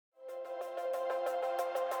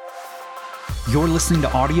You're listening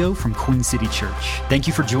to audio from Queen City Church. Thank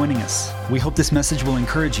you for joining us. We hope this message will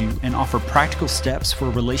encourage you and offer practical steps for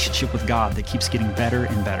a relationship with God that keeps getting better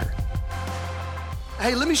and better.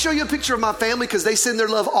 Hey, let me show you a picture of my family because they send their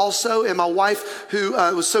love also, and my wife who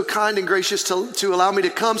was so kind and gracious to allow me to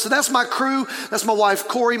come. So that's my crew. That's my wife,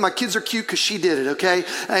 Corey. My kids are cute because she did it, okay?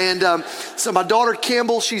 And so my daughter,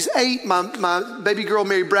 Campbell, she's 8. My baby girl,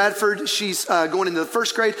 Mary Bradford, she's going into the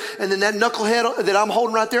first grade. And then that knucklehead that I'm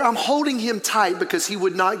holding right there, I'm holding him tight because he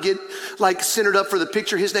would not get like centered up for the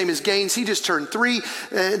picture. His name is Gaines. He just turned 3.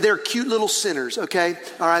 They're cute little sinners, okay?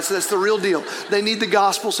 All right, so that's the real deal. They need the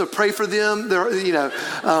gospel, so pray for them. They're,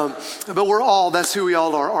 but we're all, that's who we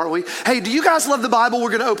all are, aren't we? Hey, do you guys love the Bible? We're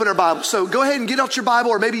going to open our Bible. So go ahead and get out your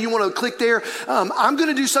Bible, or maybe you want to click there. I'm going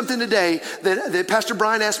to do something today that Pastor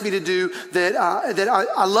Brian asked me to do that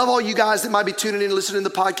I love all you guys that might be tuning in, listening to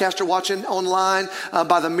the podcast or watching online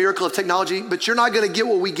by the miracle of technology, but you're not going to get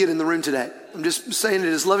what we get in the room today. I'm just saying it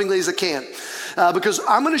as lovingly as I can because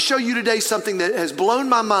I'm going to show you today something that has blown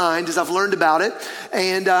my mind as I've learned about it,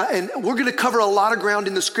 and we're going to cover a lot of ground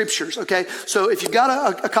in the scriptures, okay? So if you've got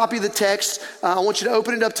a copy of the text, I want you to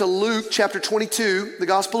open it up to Luke chapter 22, the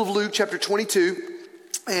Gospel of Luke chapter 22,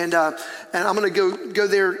 and I'm going to go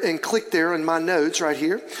there and click there in my notes right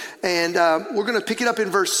here, and we're going to pick it up in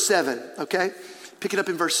verse 7, okay? Pick it up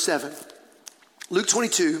in verse 7. Luke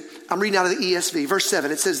 22, I'm reading out of the ESV, verse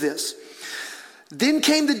 7, it says this. Then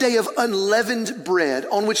came the day of unleavened bread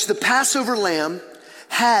on which the Passover lamb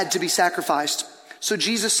had to be sacrificed. So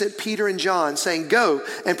Jesus sent Peter and John saying, "Go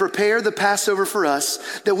and prepare the Passover for us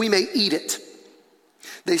that we may eat it."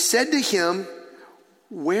 They said to him,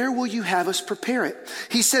 "Where will you have us prepare it?"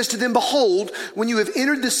 He says to them, "Behold, when you have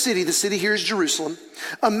entered the city here is Jerusalem,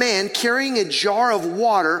 a man carrying a jar of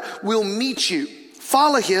water will meet you.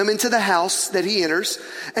 Follow him into the house that he enters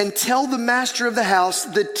and tell the master of the house,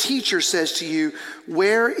 the teacher says to you,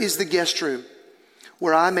 where is the guest room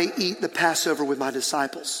where I may eat the Passover with my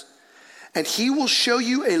disciples? And he will show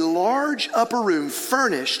you a large upper room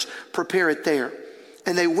furnished, prepare it there."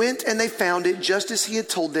 And they went and they found it just as he had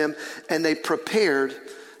told them, and they prepared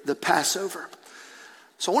the Passover.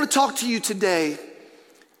 So I want to talk to you today,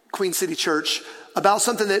 Queen City Church, about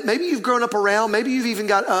something that maybe you've grown up around, maybe you've even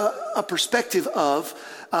got a perspective of,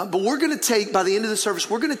 but we're going to take, by the end of the service,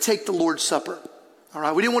 we're going to take the Lord's Supper. All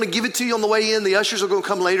right, we didn't want to give it to you on the way in. The ushers are going to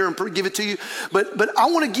come later and give it to you. But I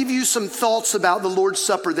want to give you some thoughts about the Lord's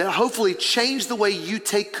Supper that hopefully change the way you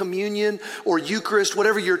take communion or Eucharist,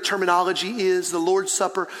 whatever your terminology is, the Lord's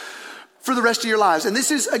Supper, for the rest of your lives. And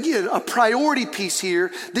this is, again, a priority piece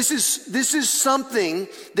here. This is something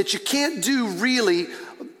that you can't do really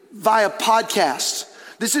via podcast.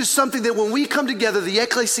 This is something that when we come together, the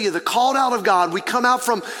ecclesia, the called out of God, we come out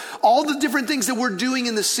from all the different things that we're doing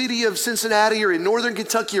in the city of Cincinnati or in northern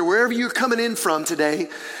Kentucky or wherever you're coming in from today,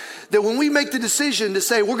 that when we make the decision to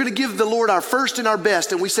say we're going to give the Lord our first and our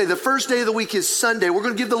best, and we say the first day of the week is Sunday, we're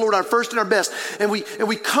going to give the Lord our first and our best, and we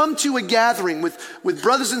come to a gathering with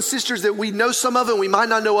brothers and sisters that we know some of and we might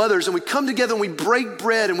not know others, and we come together and we break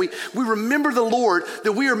bread and we remember the Lord,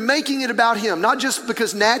 that we are making it about him, not just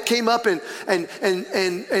because Nat came up and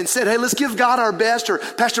said, "Hey, let's give God our best," or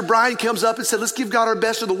Pastor Brian comes up and said, "Let's give God our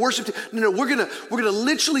best," or the worship team. No, we're gonna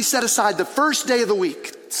literally set aside the first day of the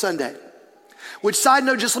week, Sunday. Which, side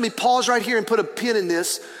note, just let me pause right here and put a pin in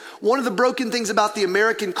this. One of the broken things about the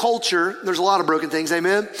American culture, there's a lot of broken things,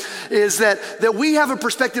 amen, is that we have a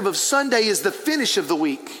perspective of Sunday is the finish of the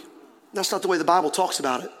week. That's not the way the Bible talks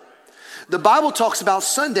about it. The Bible talks about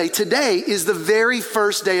Sunday. Today is the very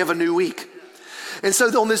first day of a new week. And so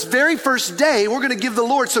on this very first day, we're going to give the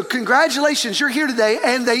Lord. So congratulations, you're here today.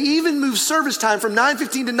 And they even moved service time from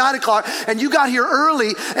 9:15 to 9 o'clock. And you got here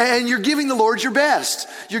early and you're giving the Lord your best.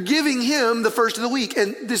 You're giving him the first of the week.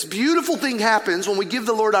 And this beautiful thing happens when we give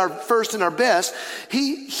the Lord our first and our best.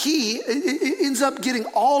 He ends up getting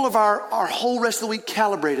all of our whole rest of the week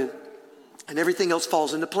calibrated. And everything else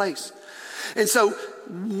falls into place. And so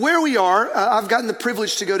where we are, I've gotten the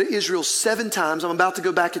privilege to go to Israel 7 times. I'm about to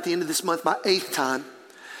go back at the end of this month, my 8th time.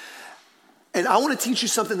 And I want to teach you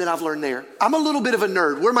something that I've learned there. I'm a little bit of a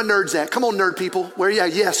nerd. Where are my nerds at? Come on, nerd people. Where are you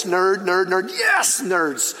at? Yes, nerd. Yes,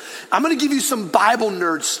 nerds. I'm going to give you some Bible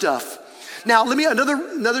nerd stuff. Now, let me,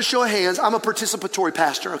 another show of hands. I'm a participatory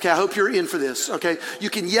pastor, okay? I hope you're in for this, okay? You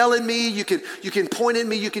can yell at me, you can point at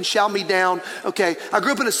me, you can shout me down, okay? I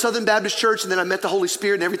grew up in a Southern Baptist church, and then I met the Holy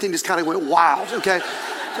Spirit, and everything just kind of went wild, okay?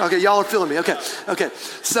 Okay, y'all are feeling me, okay.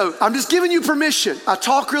 So I'm just giving you permission. I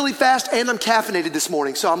talk really fast, and I'm caffeinated this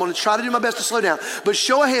morning, so I'm going to try to do my best to slow down. But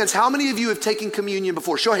show of hands, how many of you have taken communion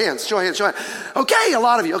before? Show of hands. Okay, a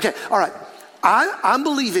lot of you, okay, all right. I'm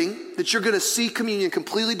believing that you're going to see communion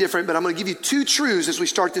completely different, but I'm going to give you two truths as we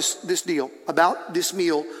start this deal about this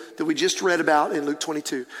meal that we just read about in Luke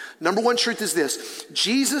 22. Number one truth is this: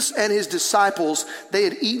 Jesus and his disciples, they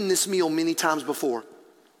had eaten this meal many times before.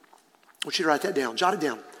 I want you to write that down, jot it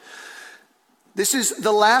down. This is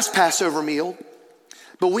the last Passover meal,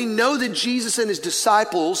 but we know that Jesus and his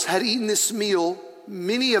disciples had eaten this meal,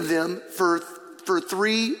 many of them for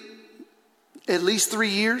at least 3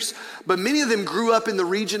 years, but many of them grew up in the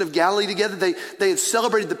region of Galilee together. They had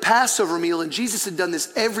celebrated the Passover meal, and Jesus had done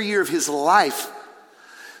this every year of his life.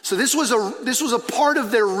 So this was a part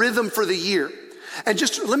of their rhythm for the year. And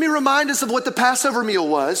just let me remind us of what the Passover meal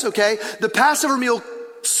was, okay? The Passover meal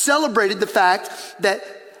celebrated the fact that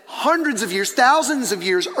hundreds of years, thousands of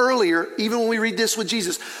years earlier, even when we read this with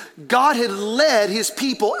Jesus, God had led his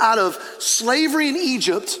people out of slavery in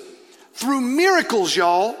Egypt through miracles,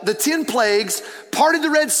 y'all, the 10 plagues, parted the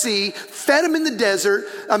Red Sea, fed them in the desert.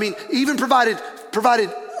 I mean, even provided,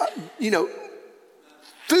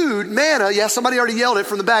 food, manna. Yeah, somebody already yelled it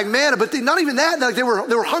from the bag, manna. But not even that. Like they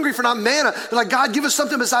were hungry for not manna. They're like, God, give us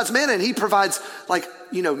something besides manna. And he provides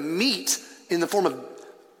meat in the form of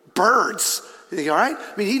birds. You think, all right?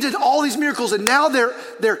 I mean, he did all these miracles, and now they're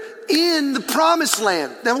in the promised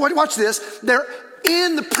land. Now watch this. They're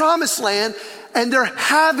in the promised land, and they're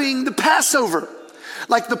having the Passover.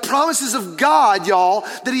 Like the promises of God, y'all,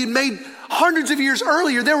 that he had made hundreds of years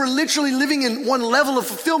earlier, they were literally living in one level of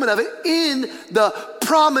fulfillment of it in the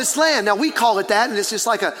promised land. Now we call it that, and it's just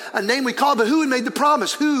like a name we call it, but who had made the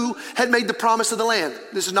promise? Who had made the promise of the land?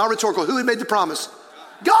 This is not rhetorical. Who had made the promise?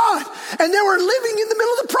 God. And they were living in the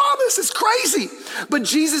middle of the promise. It's crazy. But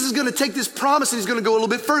Jesus is going to take this promise and he's going to go a little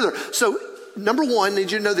bit further. So number one, I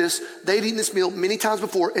need you to know this. They'd eaten this meal many times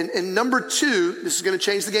before. And number two, this is going to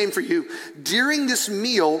change the game for you. During this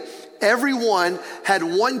meal, everyone had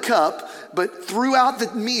one cup, but throughout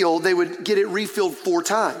the meal, they would get it refilled 4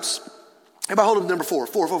 times. Everybody hold up number 4.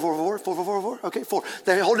 4. Okay, 4.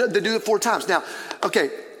 They do it 4 times. Now,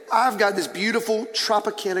 okay, I've got this beautiful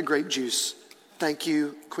Tropicana grape juice. Thank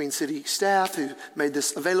you, Queen City staff who made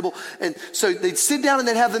this available. And so they'd sit down and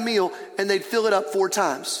they'd have the meal and they'd fill it up 4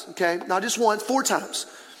 times, okay? Not just once, 4 times.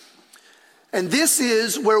 And this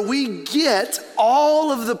is where we get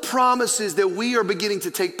all of the promises that we are beginning to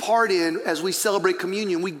take part in as we celebrate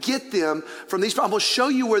communion. We get them from these. I'm going to show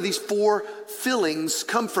you where these 4 fillings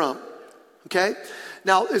come from, okay?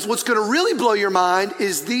 Now, what's going to really blow your mind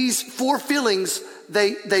is these 4 fillings.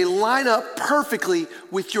 They line up perfectly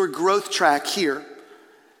with your growth track here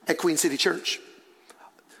at Queen City Church.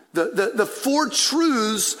 The 4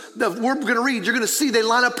 truths that we're going to read, you're going to see they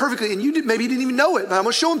line up perfectly, and maybe you didn't even know it, but I'm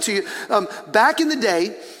going to show them to you. Back in the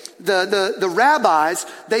day, the rabbis,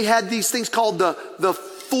 they had these things called the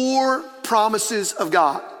 4 promises of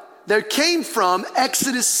God. They came from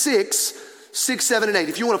Exodus 6, 7, and 8.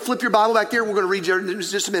 If you want to flip your Bible back there, we're going to read you in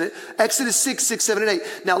just a minute. Exodus 6, 7, and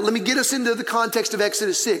 8. Now, let me get us into the context of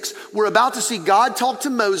Exodus 6. We're about to see God talk to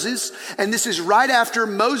Moses, and this is right after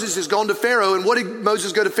Moses has gone to Pharaoh. And what did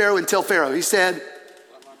Moses go to Pharaoh and tell Pharaoh? He said,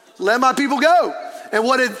 let my people go. And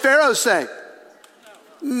what did Pharaoh say?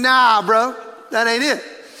 Nah, bro, that ain't it.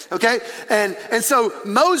 Okay? And so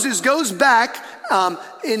Moses goes back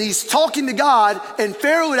and he's talking to God, and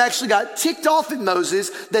Pharaoh had actually got ticked off at Moses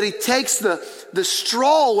that he takes the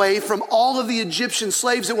straw away from all of the Egyptian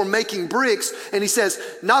slaves that were making bricks. And he says,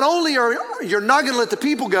 not only you're not going to let the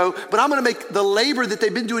people go, but I'm going to make the labor that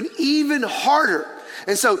they've been doing even harder.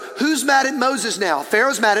 And so who's mad at Moses now?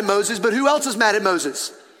 Pharaoh's mad at Moses, but who else is mad at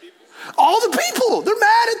Moses? All the people. They're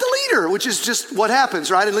mad at the leader, which is just what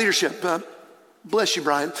happens, right, in leadership. Bless you,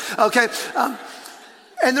 Brian. Okay.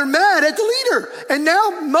 And they're mad at the leader. And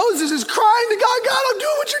now Moses is crying to God, God, I'm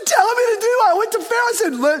doing what you're telling me to do. I went to Pharaoh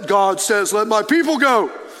and said, God says, let my people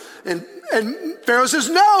go. And Pharaoh says,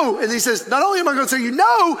 no. And he says, not only am I going to tell you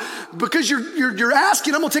no, because you're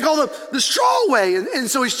asking, I'm going to take all the straw away. And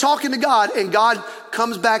so he's talking to God, and God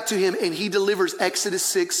comes back to him and he delivers Exodus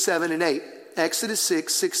 6, 7, and 8. Exodus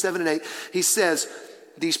 6, 7, and 8. He says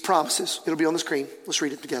these promises. It'll be on the screen. Let's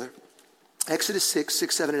read it together. Exodus 6,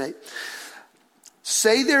 7, and 8.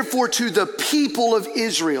 Say therefore to the people of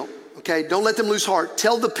Israel, okay, don't let them lose heart.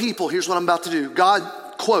 Tell the people, here's what I'm about to do. God,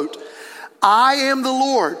 quote, I am the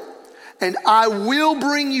Lord, and I will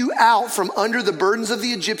bring you out from under the burdens of the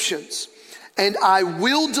Egyptians, and I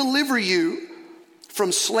will deliver you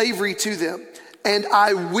from slavery to them, and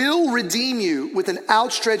I will redeem you with an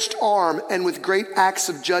outstretched arm and with great acts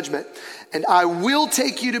of judgment. And I will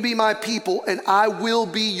take you to be my people, and I will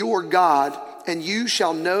be your God, and you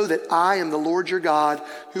shall know that I am the Lord your God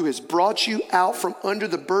who has brought you out from under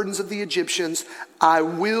the burdens of the Egyptians. I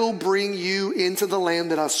will bring you into the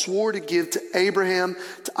land that I swore to give to Abraham,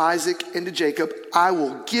 to Isaac, and to Jacob. I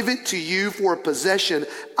will give it to you for a possession.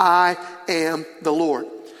 I am the Lord.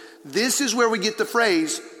 This is where we get the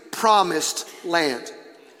phrase promised land.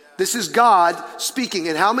 This is God speaking.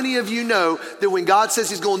 And how many of you know that when God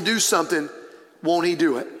says he's going to do something, won't he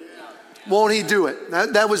do it? Won't he do it?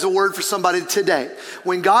 That was a word for somebody today.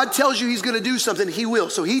 When God tells you he's going to do something, he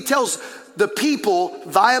will. So he tells the people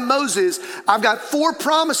via Moses, I've got 4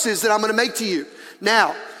 promises that I'm going to make to you.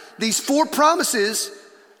 Now, these 4 promises,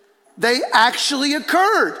 they actually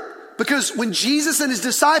occurred. Because when Jesus and his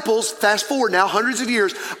disciples, fast forward now hundreds of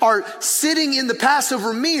years, are sitting in the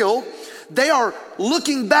Passover meal, they are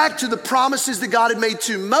looking back to the promises that God had made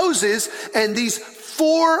to Moses, and these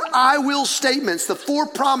 4 I will statements, the 4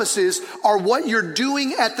 promises are what you're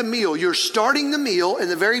doing at the meal. You're starting the meal, and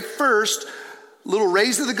the very first little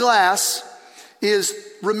raise of the glass is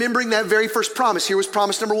remembering that very first promise. Here was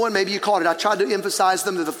promise number 1. Maybe you caught it. I tried to emphasize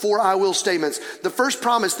them to the 4 I will statements. The first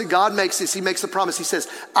promise that God makes is he makes the promise. He says,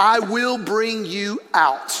 I will bring you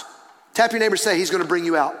out. Tap your neighbor, say he's going to bring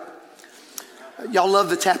you out. Y'all love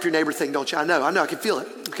the tap your neighbor thing, don't you? I know, I can feel it.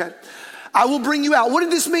 Okay. I will bring you out. What did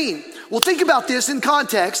this mean? Well, think about this in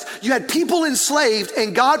context. You had people enslaved,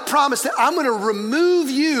 and God promised that I'm going to remove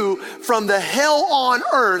you from the hell on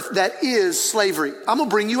earth that is slavery. I'm going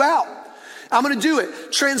to bring you out. I'm going to do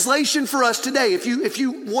it. Translation for us today. If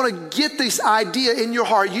you want to get this idea in your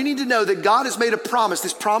heart, you need to know that God has made a promise.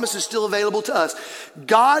 This promise is still available to us.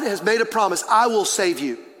 God has made a promise. I will save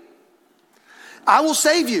you. I will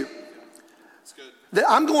save you. That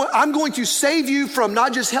I'm going to save you from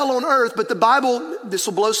not just hell on earth, but the Bible, this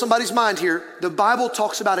will blow somebody's mind here. The Bible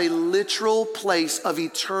talks about a literal place of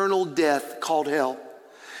eternal death called hell.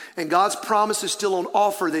 And God's promise is still on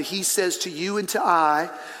offer that he says to you and to I,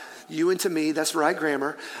 you and to me, that's right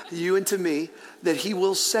grammar, you and to me, that he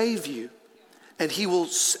will save you. And he will,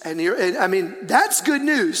 I mean, that's good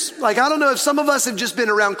news. Like, I don't know if some of us have just been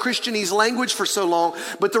around Christianese language for so long,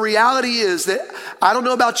 but the reality is that, I don't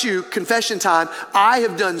know about you, confession time, I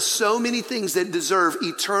have done so many things that deserve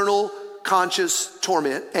eternal conscious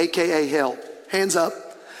torment, AKA hell. Hands up.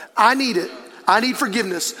 I need it. I need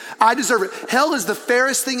forgiveness. I deserve it. Hell is the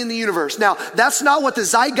fairest thing in the universe. Now, that's not what the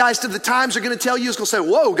zeitgeist of the times are going to tell you. It's going to say,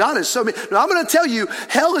 whoa, God is so mean. No, I'm going to tell you,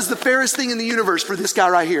 hell is the fairest thing in the universe for this guy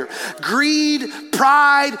right here. Greed,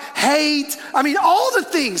 pride, hate. I mean, all the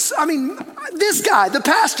things. I mean, this guy, the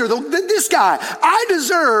pastor, this guy, I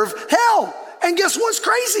deserve hell. And guess what's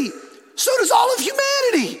crazy? So does all of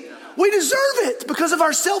humanity. We deserve it because of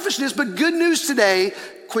our selfishness. But good news today,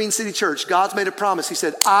 Queen City Church, God's made a promise. He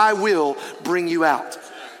said, I will bring you out.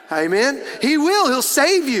 Amen. He will. He'll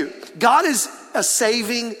save you. God is a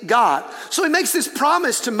saving God. So he makes this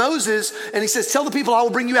promise to Moses and he says, tell the people I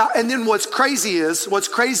will bring you out. And then what's crazy is,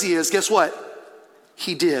 guess what?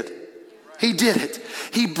 He did. He did it.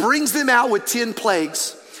 He brings them out with 10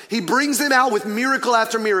 plagues. He brings them out with miracle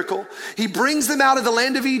after miracle. He brings them out of the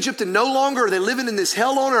land of Egypt, and no longer are they living in this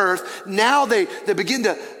hell on earth. Now they begin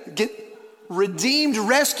to get redeemed,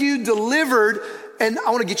 rescued, delivered. And I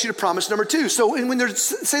want to get you to promise number 2. So when they're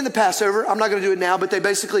saying the Passover, I'm not going to do it now, but they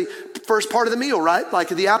basically, first part of the meal, right? Like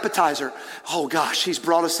the appetizer. Oh gosh, he's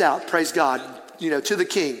brought us out. Praise God. To the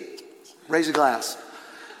King. Raise a glass.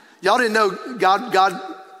 Y'all didn't know God,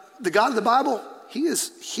 the God of the Bible,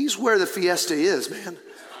 he's where the fiesta is, man.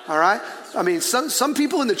 All right. I mean, some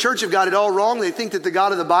people in the church have got it all wrong. They think that the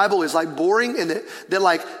God of the Bible is like boring and that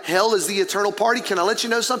like hell is the eternal party. Can I let you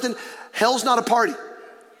know something? Hell's not a party.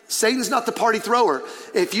 Satan's not the party thrower.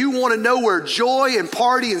 If you want to know where joy and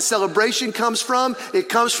party and celebration comes from, it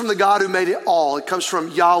comes from the God who made it all. It comes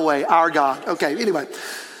from Yahweh, our God. Okay, anyway,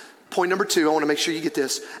 point number 2, I want to make sure you get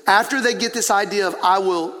this. After they get this idea of I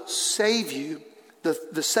will save you,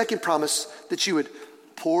 the second promise that you would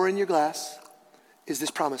pour in your glass is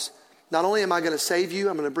this promise. Not only am I going to save you,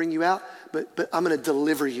 I'm going to bring you out, but I'm going to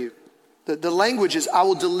deliver you. The language is I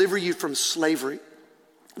will deliver you from slavery.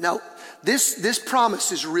 Now, this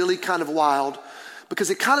promise is really kind of wild because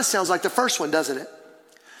it kind of sounds like the first one, doesn't it?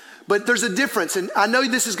 But there's a difference, and I know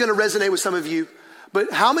this is going to resonate with some of you,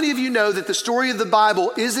 but how many of you know that the story of the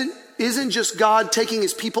Bible isn't just God taking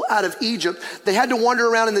his people out of Egypt? They had to wander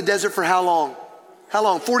around in the desert for how long? How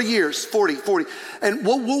long? 40 years, 40. And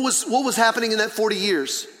what was happening in that 40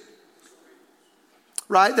 years?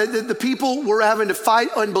 Right? The people were having to fight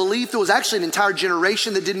unbelief. There was actually an entire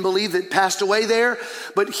generation that didn't believe that passed away there.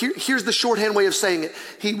 But here's the shorthand way of saying it.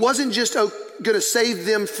 He wasn't just going to save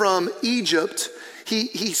them from Egypt.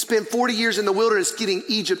 He spent 40 years in the wilderness getting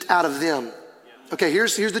Egypt out of them. Okay,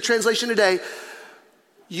 here's the translation today.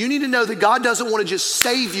 You need to know that God doesn't want to just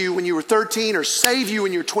save you when you were 13 or save you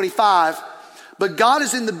when you're 25, but God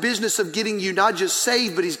is in the business of getting you not just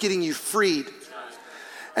saved, but he's getting you freed.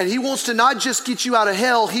 And he wants to not just get you out of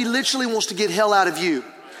hell, he literally wants to get hell out of you.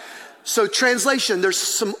 So translation, there's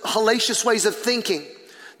some hellacious ways of thinking.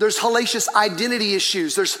 There's hellacious identity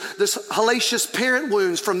issues. There's hellacious parent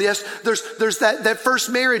wounds from there's that first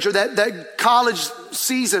marriage or that college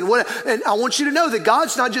season. And I want you to know that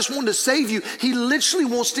God's not just wanting to save you. He literally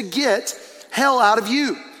wants to get hell out of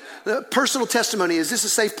you. Personal testimony, is this a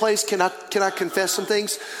safe place? Can I confess some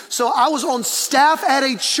things? So I was on staff at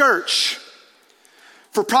a church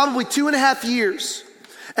for probably 2.5 years.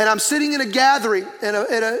 And I'm sitting in a gathering at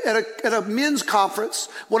a men's conference.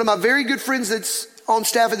 One of my very good friends that's on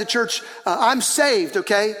staff at the church, I'm saved,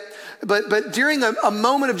 okay? But during a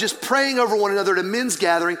moment of just praying over one another at a men's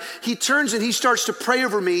gathering, he turns and he starts to pray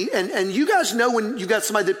over me. And you guys know when you got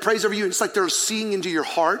somebody that prays over you, it's like they're seeing into your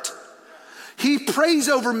heart. He prays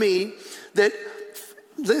over me that,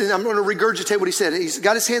 and I'm going to regurgitate what he said. He's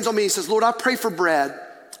got his hands on me. He says, Lord, I pray for Brad.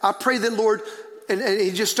 I pray that, Lord, and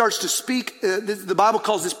he just starts to speak. The Bible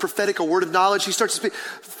calls this prophetic, a word of knowledge. He starts to speak.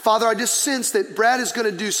 Father, I just sense that Brad is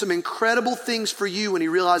going to do some incredible things for you when he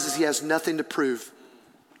realizes he has nothing to prove.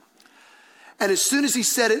 And as soon as he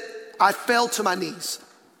said it, I fell to my knees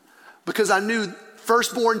because I knew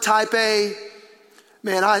firstborn type A,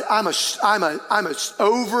 man, I'm an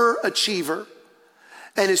overachiever.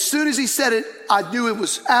 And as soon as he said it, I knew it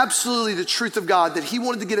was absolutely the truth of God, that he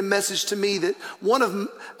wanted to get a message to me that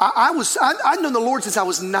I'd known the Lord since I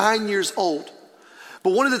was 9 years old.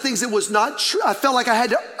 But one of the things that was not true, I felt like I had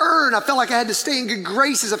to earn. I felt like I had to stay in good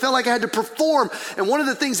graces. I felt like I had to perform. And one of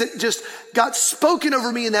the things that just got spoken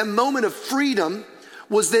over me in that moment of freedom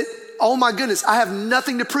was that, oh my goodness, I have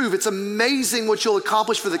nothing to prove. It's amazing what you'll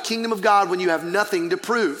accomplish for the kingdom of God when you have nothing to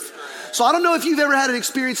prove. So I don't know if you've ever had an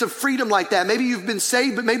experience of freedom like that. Maybe you've been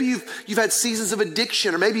saved, but maybe you've had seasons of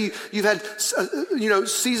addiction, or maybe you've had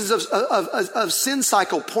seasons of sin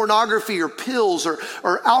cycle, pornography or pills or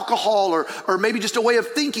alcohol or maybe just a way of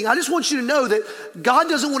thinking. I just want you to know that God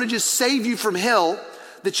doesn't want to just save you from hell,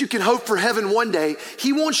 that you can hope for heaven one day.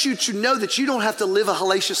 He wants you to know that you don't have to live a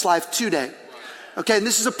hellacious life today. Okay, and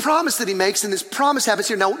this is a promise that he makes, and this promise happens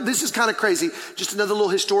here. Now, this is kind of crazy. Just another little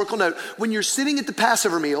historical note. When you're sitting at the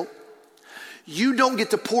Passover meal, you don't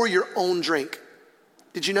get to pour your own drink.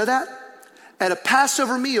 Did you know that? At a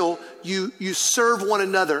Passover meal, you serve one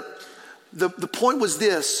another. The point was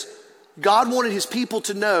this: God wanted his people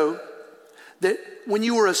to know that when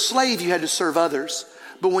you were a slave, you had to serve others.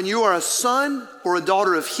 But when you are a son or a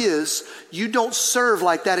daughter of his, you don't serve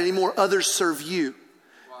like that anymore. Others serve you.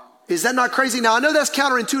 Is that not crazy? Now, I know that's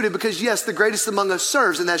counterintuitive because, yes, the greatest among us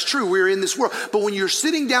serves, and that's true. We're in this world. But when you're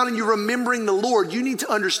sitting down and you're remembering the Lord, you need to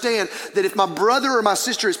understand that if my brother or my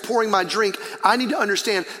sister is pouring my drink, I need to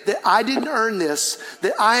understand that I didn't earn this,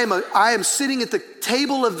 that I am sitting at the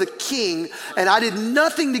table of the King, and I did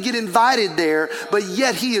nothing to get invited there, but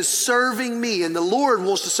yet he is serving me, and the Lord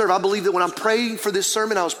wants to serve. I believe that when I'm praying for this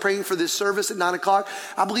sermon, I was praying for this service at 9 o'clock,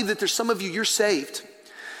 I believe that there's some of you, you're saved.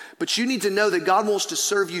 But you need to know that God wants to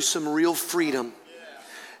serve you some real freedom.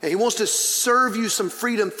 And he wants to serve you some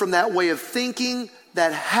freedom from that way of thinking,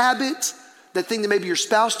 that habit, that thing that maybe your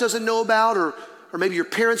spouse doesn't know about, or maybe your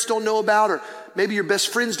parents don't know about, or maybe your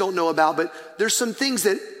best friends don't know about. But there's some things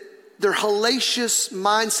that they're hellacious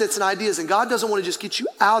mindsets and ideas. And God doesn't want to just get you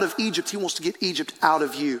out of Egypt. He wants to get Egypt out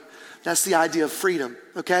of you. That's the idea of freedom,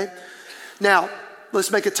 okay? Now,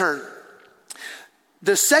 let's make a turn.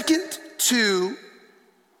 The second two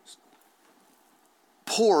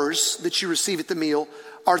pours that you receive at the meal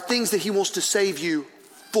are things that he wants to save you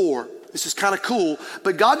for. This is kind of cool,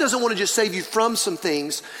 but God doesn't want to just save you from some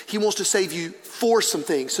things. He wants to save you for some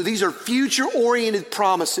things. So these are future-oriented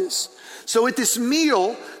promises. So at this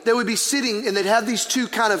meal, they would be sitting and they'd have these two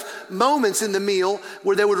kind of moments in the meal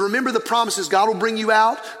where they would remember the promises. God will bring you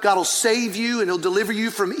out. God will save you and he'll deliver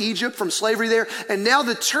you from Egypt, from slavery there. And now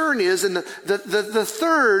the turn is, and the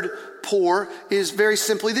third pour is very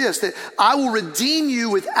simply this, that I will redeem you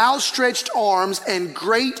with outstretched arms and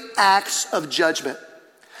great acts of judgment.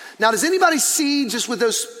 Now, does anybody see, just with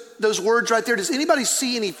those words right there, does anybody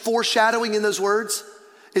see any foreshadowing in those words?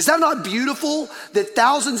 Is that not beautiful that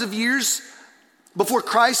thousands of years before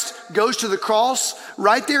Christ goes to the cross,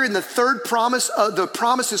 right there in the third promise, the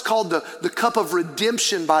promise is called the cup of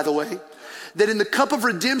redemption, by the way. that in the cup of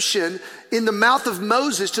redemption, in the mouth of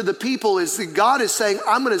Moses to the people, is that God is saying,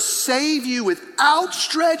 I'm going to save you with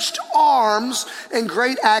outstretched arms and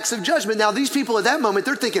great acts of judgment. Now, these people at that moment,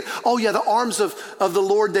 they're thinking, oh yeah, the arms of the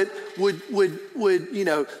Lord that would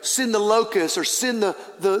send the locusts or send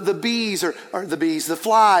the bees or the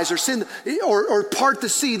flies or send or part the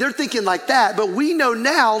sea. They're thinking like that. But we know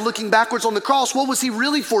now, looking backwards on the cross, what was he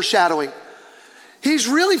really foreshadowing? He's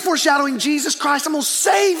really foreshadowing Jesus Christ. I'm going to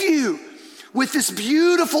save you with this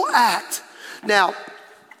beautiful act. Now,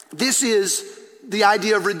 this is the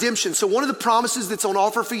idea of redemption. So one of the promises that's on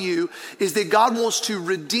offer for you is that God wants to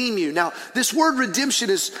redeem you. Now, this word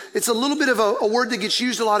redemption it's a little bit of a word that gets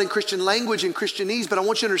used a lot in Christian language and Christianese, but I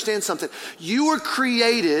want you to understand something. You were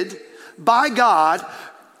created by God,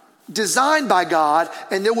 designed by God,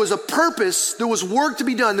 and there was a purpose, there was work to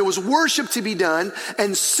be done, there was worship to be done,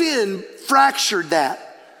 and sin fractured that.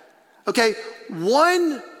 Okay,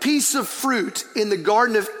 one piece of fruit in the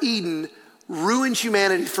Garden of Eden ruined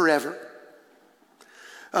humanity forever.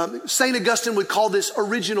 St. Augustine would call this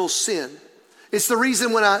original sin. It's the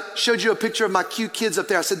reason when I showed you a picture of my cute kids up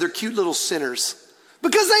there, I said they're cute little sinners.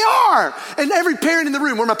 Because they are. And every parent in the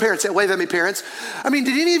room, where are my parents at? Wave at me, parents. I mean,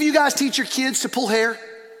 did any of you guys teach your kids to pull hair?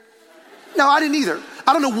 No, I didn't either.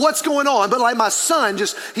 I don't know what's going on, but like my son,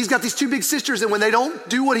 he's got these two big sisters, and when they don't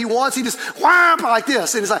do what he wants, he just whap like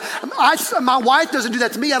this. And it's like, my wife doesn't do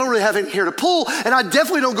that to me. I don't really have any hair to pull, and I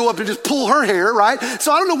definitely don't go up and just pull her hair, right?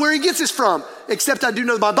 So I don't know where he gets this from, except I do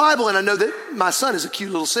know my Bible, and I know that my son is a cute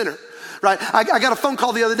little sinner. Right, I got a phone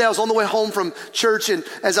call the other day. I was on the way home from church, and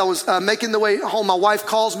as I was making the way home, my wife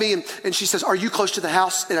calls me, and she says, "Are you close to the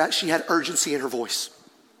house?" And she had urgency in her voice.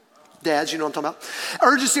 Dads, you know what I'm talking about?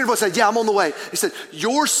 Urgency in her voice. I said, "Yeah, I'm on the way." He said,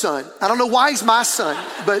 "Your son," I don't know why he's my son,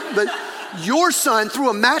 but your son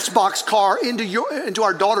threw a Matchbox car into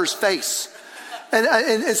our daughter's face.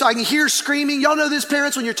 And so I can hear screaming. Y'all know this,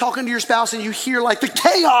 parents, when you're talking to your spouse and you hear like the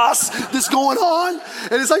chaos that's going on.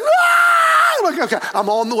 And it's like, ah! I'm like, okay, I'm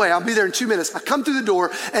on the way. I'll be there in 2 minutes. I come through the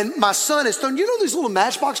door, and my son is throwing, you know these little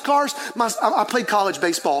Matchbox cars? I played college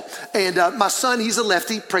baseball, and my son, he's a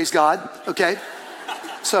lefty, praise God, okay?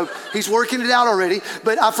 So he's working it out already.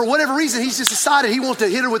 But for whatever reason, he's just decided he wants to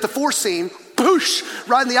hit her with the force seam. Boosh,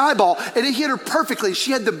 right in the eyeball, and it hit her perfectly.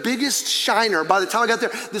 She had the biggest shiner. By the time I got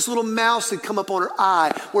there, this little mouse had come up on her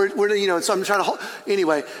eye. So I'm trying to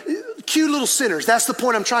anyway, cute little sinners. That's the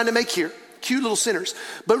point I'm trying to make here. Cute little sinners.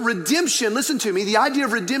 But redemption, listen to me, the idea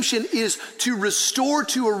of redemption is to restore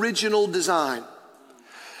to original design.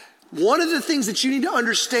 One of the things that you need to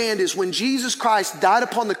understand is when Jesus Christ died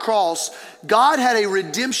upon the cross, God had a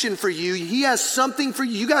redemption for you. He has something for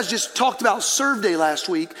you. You guys just talked about Serve Day last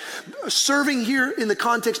week. Serving here in the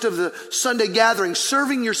context of the Sunday gathering,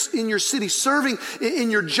 serving in your city, serving in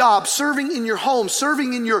your job, serving in your home,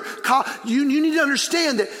 serving in your you need to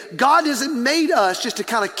understand that God hasn't made us just to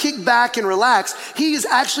kind of kick back and relax. He has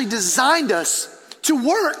actually designed us to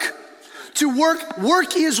work. To work.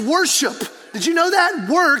 Work is worship. Did you know that?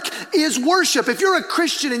 Work is worship. If you're a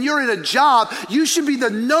Christian and you're in a job, you should be the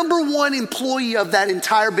number one employee of that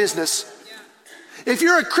entire business. If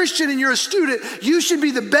you're a Christian and you're a student, you should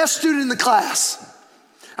be the best student in the class.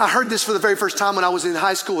 I heard this for the very first time when I was in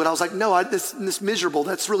high school, and I was like, no, this miserable.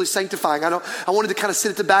 That's really sanctifying. I wanted to kind of sit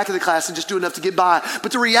at the back of the class and just do enough to get by.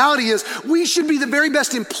 But the reality is, we should be the very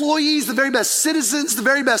best employees, the very best citizens, the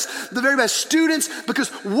very best students, because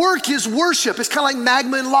work is worship. It's kind of like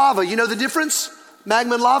magma and lava. You know the difference?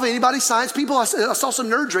 Magma and lava. Anybody? Science people? I saw some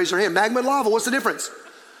nerds raise their hand. Magma and lava. What's the difference?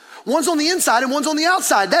 One's on the inside and one's on the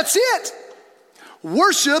outside. That's it.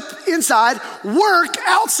 Worship inside, work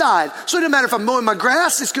outside. So it doesn't matter if I'm mowing my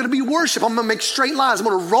grass, it's going to be worship. I'm going to make straight lines. I'm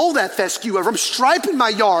going to roll that fescue over. I'm striping my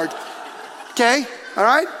yard. Okay? All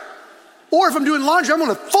right? Or if I'm doing laundry, I'm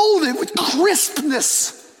going to fold it with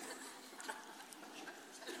crispness.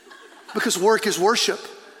 Because work is worship.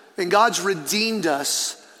 And God's redeemed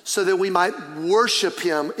us so that we might worship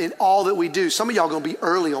him in all that we do. Some of y'all going to be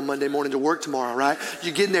early on Monday morning to work tomorrow, right?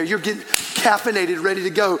 You're getting there. You're getting caffeinated, ready to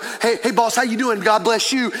go. Hey, boss, how you doing? God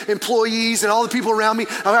bless you, employees and all the people around me.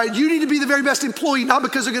 All right, you need to be the very best employee, not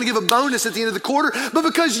because they're going to give a bonus at the end of the quarter, but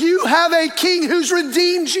because you have a king who's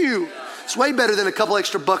redeemed you. It's way better than a couple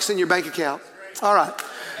extra bucks in your bank account. All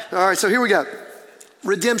right, so here we go.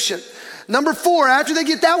 Redemption. Number 4, after they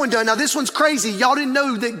get that one done, now this one's crazy. Y'all didn't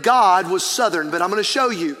know that God was Southern, but I'm going to show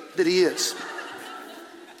you that he is.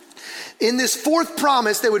 In this 4th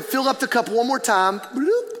promise, they would fill up the cup one more time.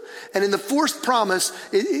 And in the 4th promise,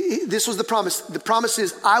 this was the promise. The promise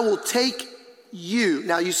is, I will take you.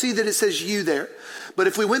 Now you see that it says you there. But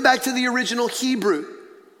if we went back to the original Hebrew,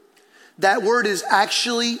 that word is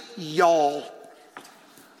actually y'all.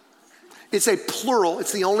 It's a plural.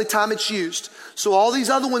 It's the only time it's used. So all these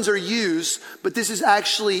other ones are used, but this is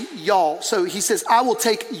actually y'all. So he says, I will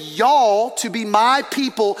take y'all to be my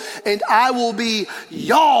people, and I will be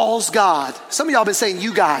y'all's God. Some of y'all have been saying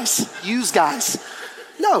you guys, yous guys.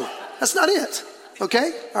 No, that's not it.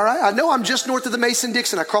 Okay? All right? I know I'm just north of the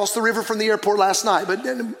Mason-Dixon. I crossed the river from the airport last night, but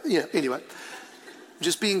anyway.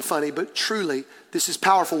 Just being funny, but truly, this is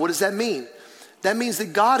powerful. What does that mean? That means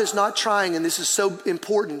that God is not trying, and this is so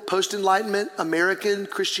important, post-Enlightenment American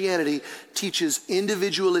Christianity teaches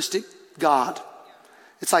individualistic God.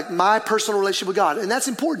 It's like my personal relationship with God. And that's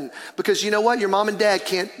important because you know what? Your mom and dad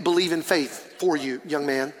can't believe in faith for you, young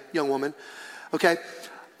man, young woman. Okay?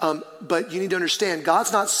 But you need to understand,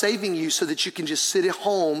 God's not saving you so that you can just sit at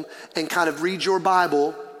home and kind of read your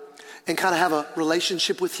Bible and kind of have a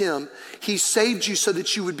relationship with him. He saved you so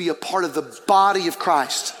that you would be a part of the body of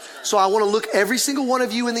Christ. So I want to look every single one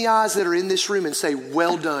of you in the eyes that are in this room and say,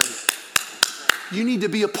 well done. You need to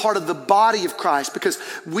be a part of the body of Christ because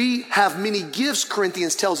we have many gifts,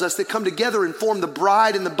 Corinthians tells us, that come together and form the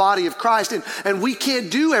bride in the body of Christ. And we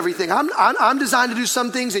can't do everything. I'm designed to do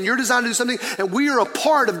some things and you're designed to do something. And we are a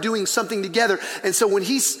part of doing something together. And so when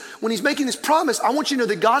he's making this promise, I want you to know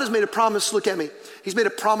that God has made a promise. Look at me. He's made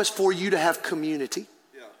a promise for you to have community.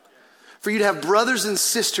 For you to have brothers and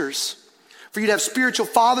sisters. For you to have spiritual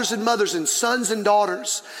fathers and mothers and sons and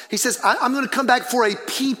daughters. He says, I'm going to come back for a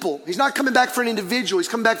people. He's not coming back for an individual. He's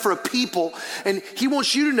coming back for a people. And he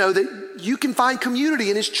wants you to know that you can find community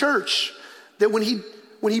in his church. That when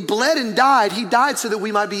he bled and died, he died so that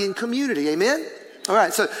we might be in community. Amen? All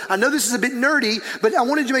right, so I know this is a bit nerdy, but I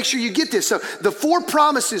wanted to make sure you get this. So the 4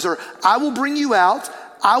 promises are, I will bring you out.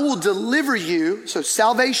 I will deliver you, so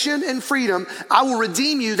salvation and freedom. I will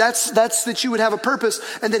redeem you, that's that you would have a purpose.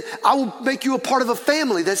 And then I will make you a part of a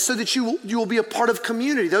family, that's so that you will be a part of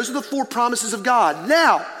community. Those are the 4 promises of God.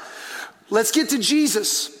 Now, let's get to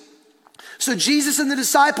Jesus. So Jesus and the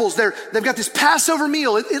disciples, they've got this Passover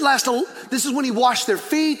meal. This is when he washed their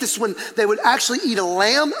feet. This is when they would actually eat a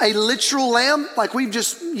lamb, a literal lamb, like we've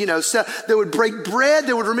just, said. They would break bread.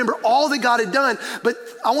 They would remember all that God had done. But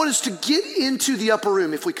I want us to get into the upper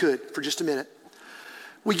room, if we could, for just a minute.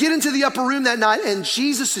 We get into the upper room that night, and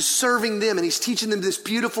Jesus is serving them, and he's teaching them this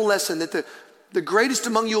beautiful lesson that the greatest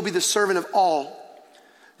among you will be the servant of all.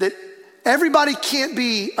 That everybody can't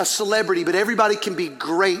be a celebrity, but everybody can be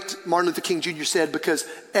great, Martin Luther King Jr. said, because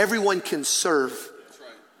everyone can serve. That's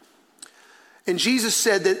right. And Jesus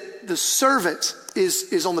said that the servant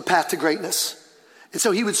is on the path to greatness. And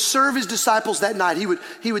so he would serve his disciples that night.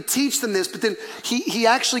 He would teach them this, but then he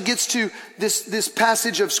actually gets to this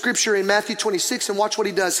passage of scripture in Matthew 26, and watch what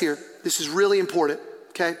he does here. This is really important,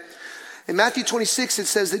 okay? In Matthew 26, it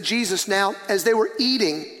says that Jesus, now, as they were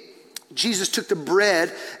eating, Jesus took the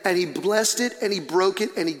bread and he blessed it and he broke it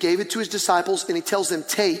and he gave it to his disciples and he tells them,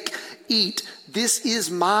 take, eat, this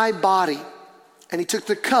is my body. And he took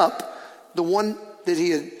the cup, the one that he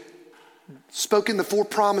had spoken the 4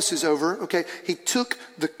 promises over, okay? He took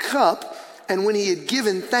the cup, and when he had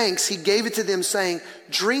given thanks, he gave it to them saying,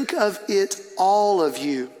 drink of it, all of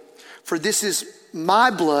you, for this is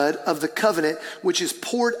my blood of the covenant, which is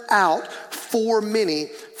poured out for many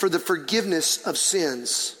for the forgiveness of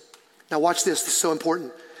sins. Now watch this is so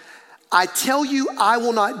important. I tell you, I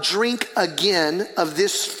will not drink again of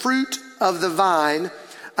this fruit of the vine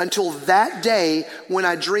until that day when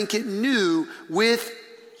I drink it new with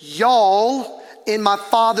y'all in my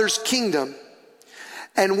Father's kingdom.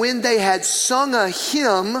 And when they had sung a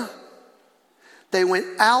hymn, they went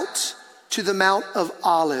out to the Mount of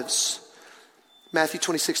Olives. Matthew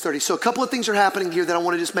 26:30. So a couple of things are happening here that I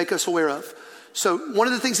want to just make us aware of. So one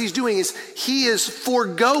of the things he's doing is he is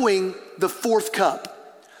foregoing the 4th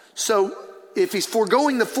cup. So if he's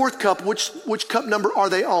foregoing the 4th cup, which cup number are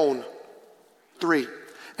they on? 3.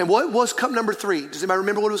 And what was cup number 3? Does anybody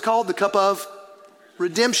remember what it was called? The cup of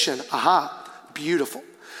redemption. Aha, beautiful.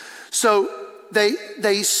 So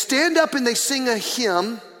they stand up and they sing a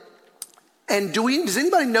hymn. And does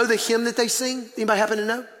anybody know the hymn that they sing? Anybody happen to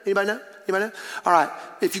know? Anybody know? Anybody know? All right,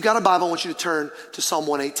 if you've got a Bible, I want you to turn to Psalm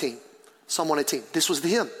 118. Psalm 118. This was the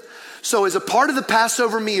hymn. So as a part of the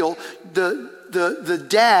Passover meal, the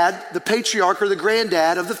dad, the patriarch or the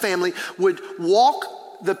granddad of the family would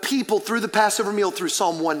walk the people through the Passover meal through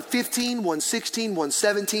Psalm 115, 116,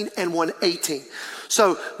 117, and 118.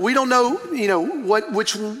 So we don't know,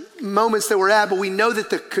 which moments they were at, but we know that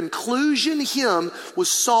the conclusion hymn was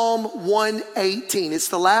Psalm 118. It's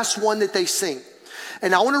the last one that they sing.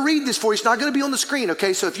 And I want to read this for you. It's not going to be on the screen,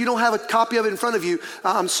 okay? So if you don't have a copy of it in front of you,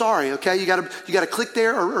 I'm sorry, okay? You got to click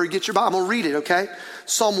there or get your Bible. I'm going to read it, okay?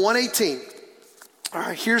 Psalm 118. All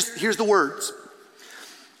right, here's the words.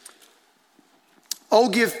 Oh,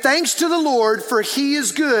 give thanks to the Lord, for he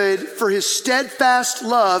is good, for his steadfast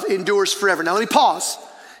love endures forever. Now let me pause.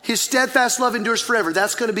 His steadfast love endures forever.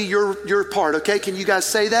 That's going to be your part, okay? Can you guys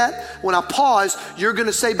say that? When I pause, you're going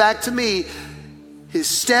to say back to me, his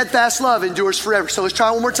steadfast love endures forever. So let's try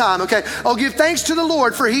one more time, okay? Oh, give thanks to the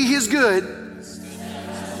Lord, for he is good.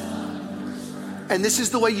 And this is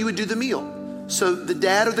the way you would do the meal. So the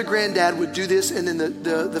dad or the granddad would do this, and then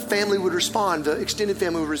the family would respond. The extended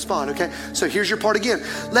family would respond, okay? So here's your part again.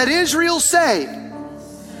 Let Israel say.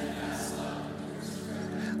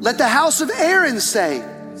 Let the house of Aaron say.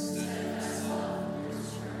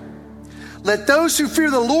 Let those who fear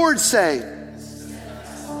the Lord say.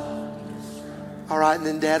 All right, and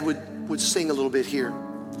then dad would sing a little bit here.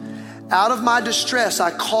 Out of my distress,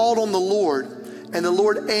 I called on the Lord, and the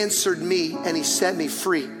Lord answered me, and he set me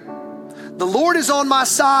free. The Lord is on my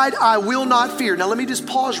side, I will not fear. Now let me just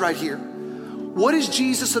pause right here. What is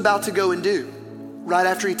Jesus about to go and do right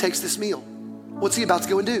after he takes this meal? What's he about to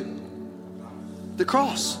go and do? The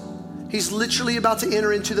cross. He's literally about to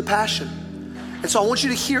enter into the passion. And so I want you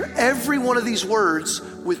to hear every one of these words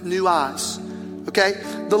with new eyes. Okay?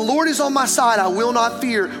 The Lord is on my side, I will not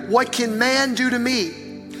fear. What can man do to me?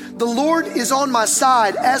 The Lord is on my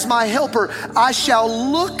side as my helper. I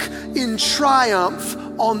shall look in triumph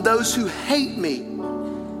on those who hate me.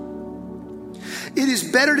 It is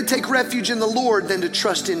better to take refuge in the Lord than to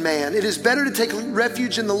trust in man. It is better to take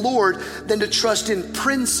refuge in the Lord than to trust in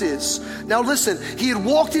princes. Now listen, he had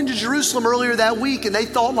walked into Jerusalem earlier that week, and they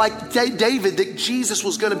thought like David that Jesus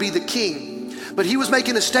was going to be the king. But he was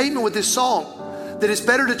making a statement with this song that it's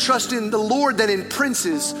better to trust in the Lord than in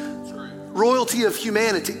princes, royalty of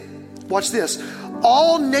humanity. Watch this.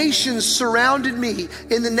 All nations surrounded me.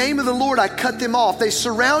 In the name of the Lord, I cut them off. They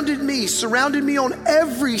surrounded me on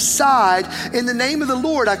every side. In the name of the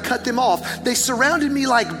Lord, I cut them off. They surrounded me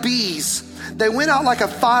like bees. They went out like a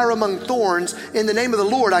fire among thorns. In the name of the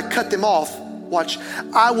Lord, I cut them off. Watch.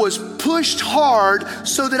 I was pushed hard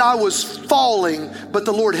so that I was falling, but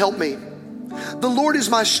the Lord helped me. The Lord is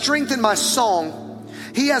my strength and my song.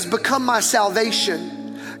 He has become my salvation.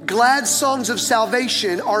 Glad songs of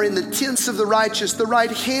salvation are in the tents of the righteous. The right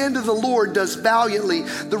hand of the Lord does valiantly.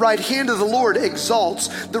 The right hand of the Lord exalts.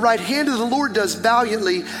 The right hand of the Lord does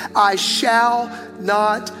valiantly. I shall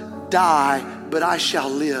not die, but I shall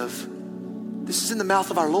live. This is in the mouth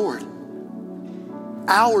of our Lord.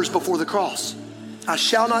 Hours before the cross. I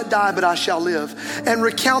shall not die, but I shall live. And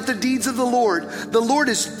recount the deeds of the Lord. The Lord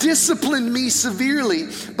has disciplined me severely,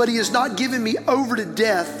 but he has not given me over to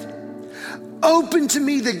death. Open to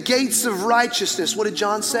me the gates of righteousness. What did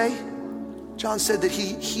John say? John said that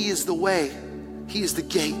he is the way. He is the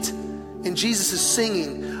gate. And Jesus is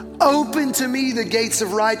singing, open to me the gates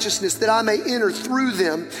of righteousness that I may enter through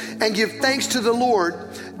them and give thanks to the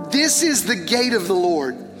Lord. This is the gate of the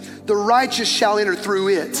Lord. The righteous shall enter through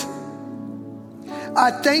it.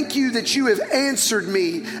 I thank you that you have answered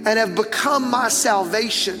me and have become my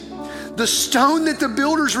salvation. The stone that the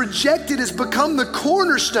builders rejected has become the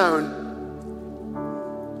cornerstone.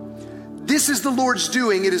 This is the Lord's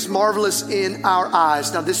doing. It is marvelous in our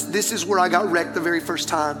eyes. Now this is where I got wrecked the very first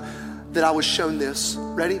time that I was shown this.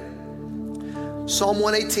 Ready? Psalm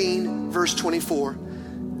 118, verse 24.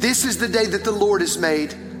 This is the day that the Lord has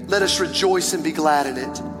made. Let us rejoice and be glad in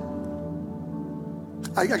it.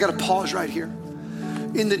 I got to pause right here.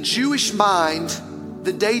 In the Jewish mind,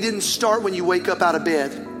 the day didn't start when you wake up out of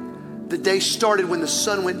bed. The day started when the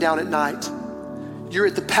sun went down at night. You're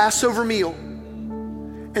at the Passover meal.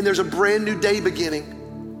 And there's a brand new day beginning.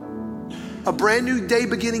 A brand new day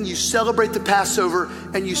beginning. You celebrate the Passover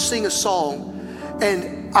and you sing a song.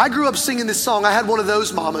 And I grew up singing this song. I had one of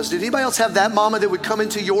those mamas. Did anybody else have that mama that would come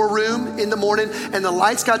into your room in the morning and the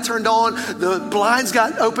lights got turned on, the blinds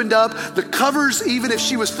got opened up, the covers, even if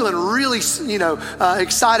she was feeling really,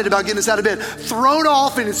 excited about getting us out of bed, thrown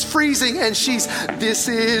off and it's freezing and this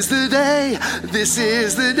is the day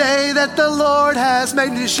that the Lord has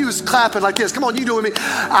made. And she was clapping like this. Come on, you do it with me.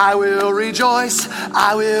 I will rejoice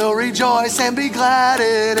and be glad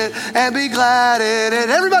in it, and be glad in it.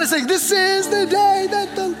 Everybody sing, this is the day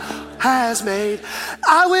that the Lord has made.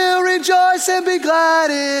 I will rejoice and be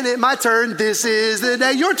glad in it. My turn. This is the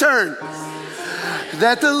day. Your turn.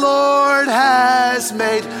 That the Lord has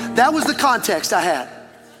made. That was the context I had.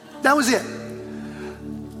 That was it.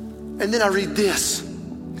 And then I read this.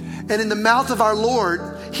 And in the mouth of our Lord,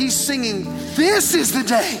 he's singing, this is the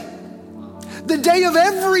day. The day of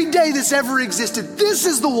every day that's ever existed. This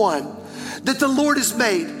is the one that the Lord has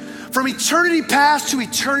made. From eternity past to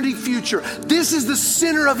eternity future. This is the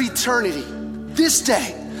center of eternity. This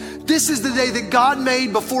day. This is the day that God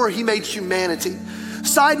made before he made humanity.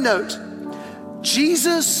 Side note,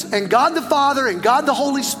 Jesus and God the Father and God the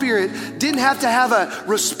Holy Spirit didn't have to have a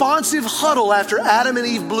responsive huddle after Adam and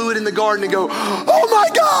Eve blew it in the garden and go, oh my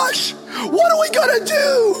gosh, what are we gonna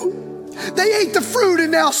do? They ate the fruit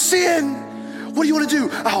and now sin. What do you want to do?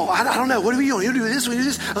 Oh, I don't know. What do we do? You do this, we do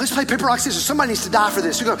this. Oh, let's play paper, rock, scissors. Somebody needs to die for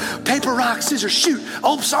this. You go, paper, rock, scissors, shoot.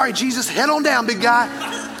 Oh, sorry, Jesus. Head on down, big guy.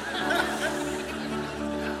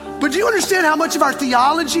 But do you understand how much of our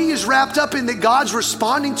theology is wrapped up in that God's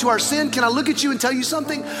responding to our sin? Can I look at you and tell you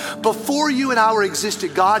something? Before you and I were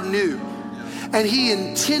existed, God knew. And he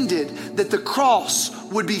intended that the cross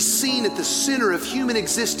would be seen at the center of human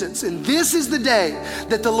existence. And this is the day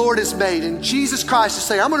that the Lord has made. And Jesus Christ is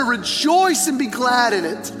saying, I'm going to rejoice and be glad in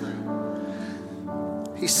it.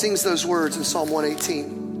 He sings those words in Psalm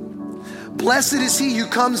 118. Blessed is he who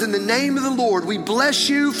comes in the name of the Lord. We bless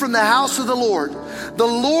you from the house of the Lord. The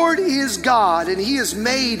Lord is God, and he has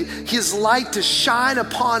made his light to shine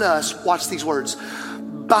upon us. Watch these words.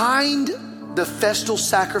 Bind the festal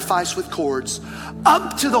sacrifice with cords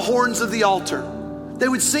up to the horns of the altar. They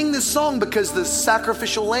would sing this song because the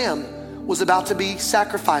sacrificial lamb was about to be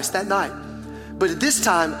sacrificed that night. But at this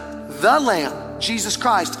time, the Lamb, Jesus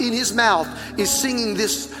Christ, in his mouth is singing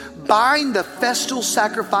this, bind the festal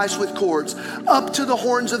sacrifice with cords up to the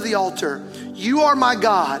horns of the altar. You are my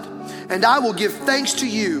God, and I will give thanks to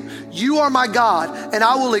you. You are my God, and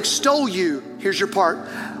I will extol you. Here's your part.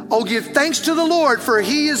 Oh, give thanks to the Lord, for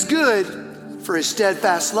he is good, for his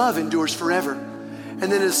steadfast love endures forever. And then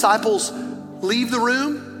the disciples leave the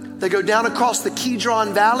room. They go down across the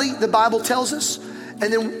Kidron Valley, the Bible tells us.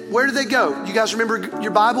 And then where do they go? You guys remember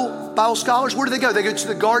your Bible scholars? Where do they go? They go to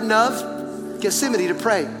the Garden of Gethsemane to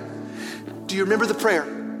pray. Do you remember the prayer?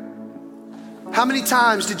 How many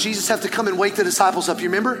times did Jesus have to come and wake the disciples up? You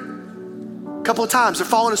remember? A couple of times. They're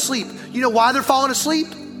falling asleep. You know why they're falling asleep?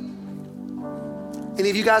 Any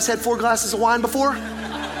of you guys had 4 glasses of wine before?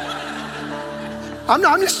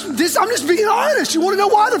 I'm just being honest. You want to know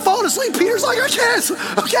why they're falling asleep? Peter's like, I can't.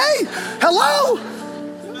 Okay, hello.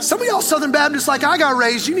 Some of y'all Southern Baptists like I got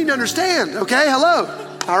raised. You need to understand. Okay, hello.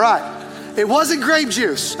 All right. It wasn't grape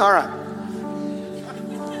juice. All right.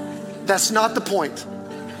 That's not the point.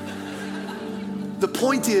 The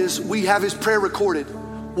point is we have his prayer recorded.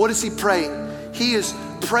 What is he praying? He is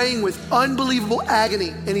praying with unbelievable agony,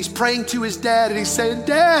 and he's praying to his dad, and he's saying,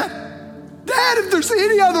 Dad, if there's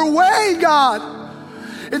any other way, God,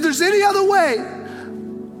 if there's any other way,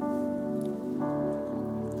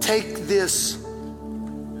 take this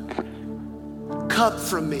cup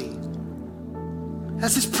from me.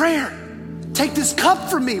 That's his prayer. Take this cup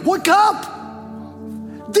from me. What cup?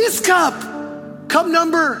 This cup. Cup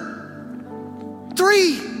number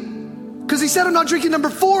 3. Because he said, I'm not drinking number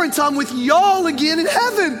 4 until I'm with y'all again in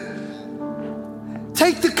heaven.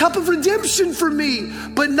 Take the cup of redemption for me,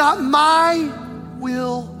 but not my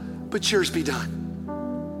will, but yours be done.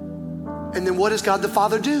 And then what does God the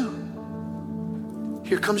Father do?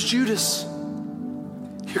 Here comes Judas.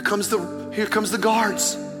 Here comes the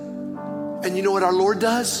guards. And you know what our Lord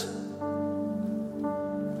does?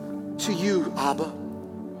 To you, Abba.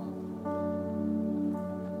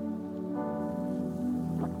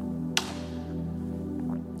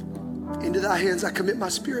 Into thy hands I commit my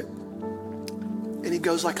spirit. And he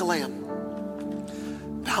goes like a lamb.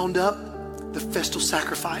 Bound up, the festal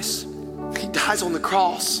sacrifice. He dies on the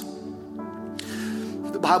cross.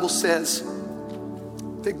 The Bible says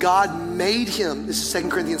that God made him, this is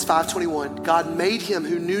 2 Corinthians 5:21, God made him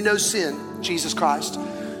who knew no sin, Jesus Christ,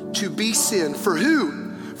 to be sin. For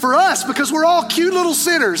who? For us, because we're all cute little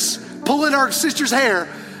sinners pulling our sister's hair,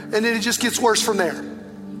 and then it just gets worse from there.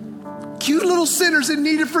 Cute little sinners in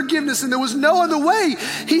need of forgiveness, and there was no other way.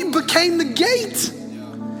 He became the gate.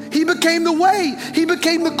 He became the way. He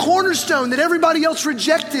became the cornerstone that everybody else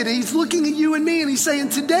rejected. He's looking at you and me, and he's saying,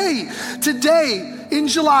 today, in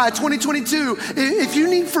July 2022, if you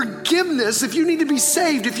need forgiveness, if you need to be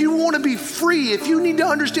saved, if you want to be free, if you need to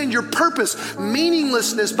understand your purpose,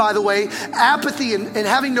 meaninglessness, by the way, apathy and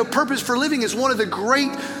having no purpose for living is one of the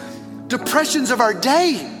great depressions of our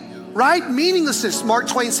day. Right? Meaninglessness. Mark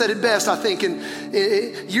Twain said it best, I think. And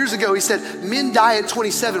years ago, he said, men die at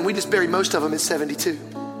 27. We just bury most of them at 72.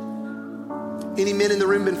 Any men in the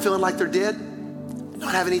room been feeling like they're dead?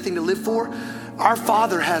 Not have anything to live for? Our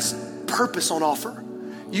Father has purpose on offer.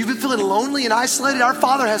 You've been feeling lonely and isolated? Our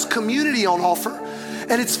Father has community on offer.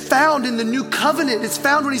 And it's found in the new covenant. It's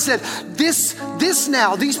found when he said, this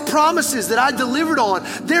now, these promises that I delivered on,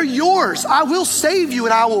 they're yours. I will save you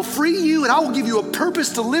and I will free you and I will give you a purpose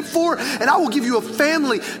to live for and I will give you a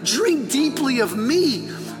family. Drink deeply of me.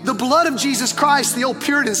 The blood of Jesus Christ, the old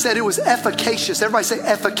Puritan said it was efficacious. Everybody say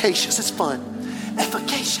efficacious. It's fun.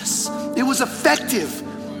 efficacious. It was effective.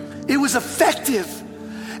 It was effective.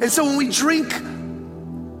 And so when we drink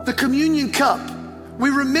the communion cup, we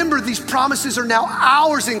remember these promises are now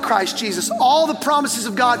ours in Christ Jesus. All the promises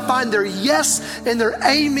of God find their yes and their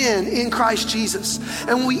amen in Christ Jesus.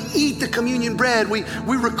 And when we eat the communion bread, we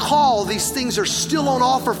recall these things are still on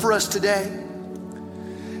offer for us today.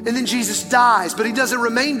 And then Jesus dies, but he doesn't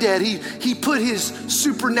remain dead. He put his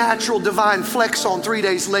supernatural divine flex on 3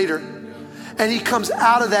 days later. And he comes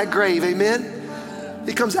out of that grave, amen?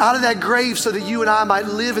 He comes out of that grave so that you and I might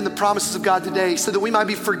live in the promises of God today, so that we might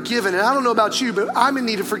be forgiven. And I don't know about you, but I'm in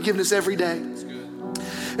need of forgiveness every day.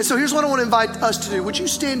 And so here's what I want to invite us to do. Would you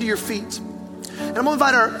stand to your feet? And I'm going to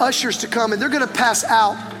invite our ushers to come, and they're going to pass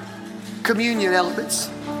out communion elements.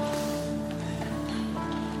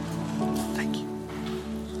 Thank you.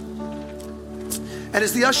 And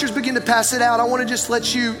as the ushers begin to pass it out, I want to just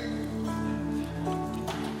let you,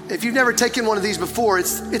 if you've never taken one of these before,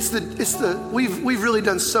 we've really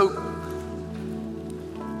done so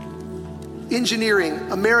engineering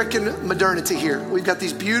American modernity here. We've got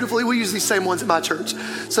these beautifully, we use these same ones at my church.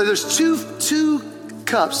 So there's two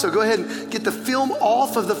cups. So go ahead and get the film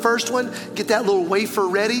off of the first one. Get that little wafer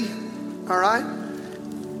ready. All right.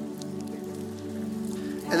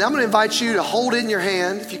 And I'm going to invite you to hold it in your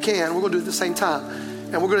hand if you can. We're going to do it at the same time.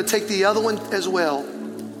 And we're going to take the other one as well.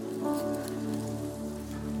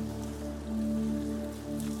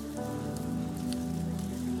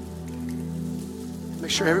 Make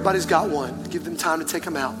sure everybody's got one. Give them time to take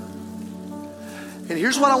them out. And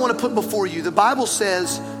here's what I want to put before you. The Bible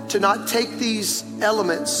says to not take these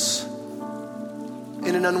elements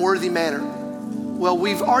in an unworthy manner. Well,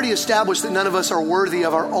 we've already established that none of us are worthy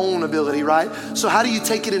of our own ability, right? So how do you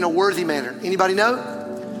take it in a worthy manner? Anybody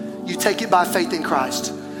know? You take it by faith in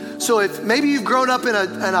Christ. So if maybe you've grown up in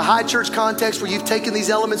a high church context where you've taken these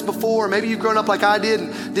elements before, or maybe you've grown up like I did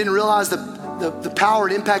and didn't realize the power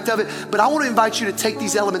and impact of it, but I want to invite you to take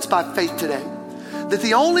these elements by faith today. That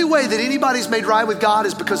the only way that anybody's made right with God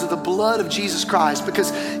is because of the blood of Jesus Christ,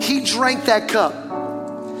 because he drank that cup.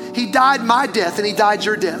 He died my death and he died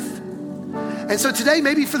your death. And so today,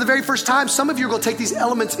 maybe for the very first time, some of you are going to take these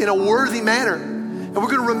elements in a worthy manner. And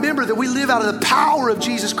we're going to remember that we live out of the power of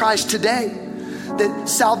Jesus Christ today. That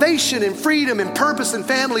salvation and freedom and purpose and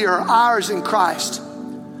family are ours in Christ.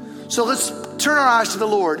 So let's turn our eyes to the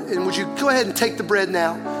Lord. And would you go ahead and take the bread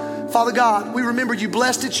now? Father God, we remember you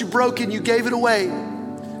blessed it, you broke it, you gave it away.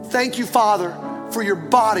 Thank you, Father, for your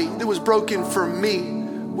body that was broken for me.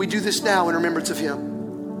 We do this now in remembrance of him.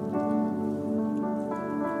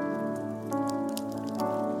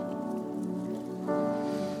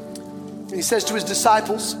 And he says to his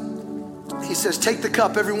disciples, he says, take the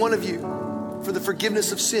cup, every one of you, for the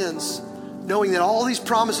forgiveness of sins, knowing that all these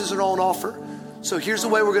promises are on offer. So here's the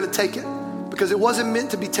way we're going to take it, because it wasn't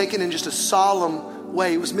meant to be taken in just a solemn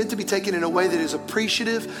way. It was meant to be taken in a way that is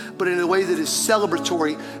appreciative, but in a way that is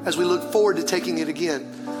celebratory as we look forward to taking it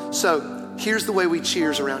again. So here's the way we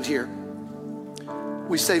cheers around here.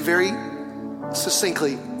 We say very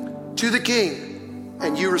succinctly, to the King,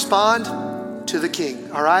 and you respond, to the King,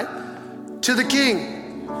 all right? To the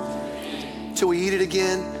King, till we eat it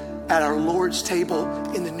again at our Lord's table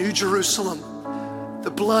in the New Jerusalem. The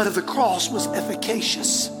blood of the cross was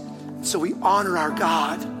efficacious. So we honor our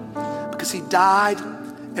God because he died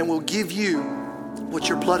and will give you what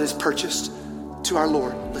your blood has purchased to our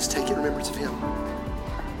Lord. Let's take it in remembrance of him.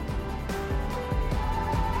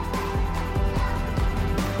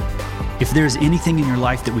 If there's anything in your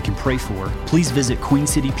life that we can pray for, please visit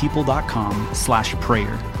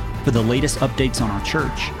queencitypeople.com/prayer. For the latest updates on our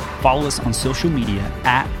church, follow us on social media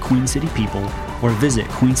 @QueenCityPeople or visit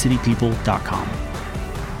queencitypeople.com.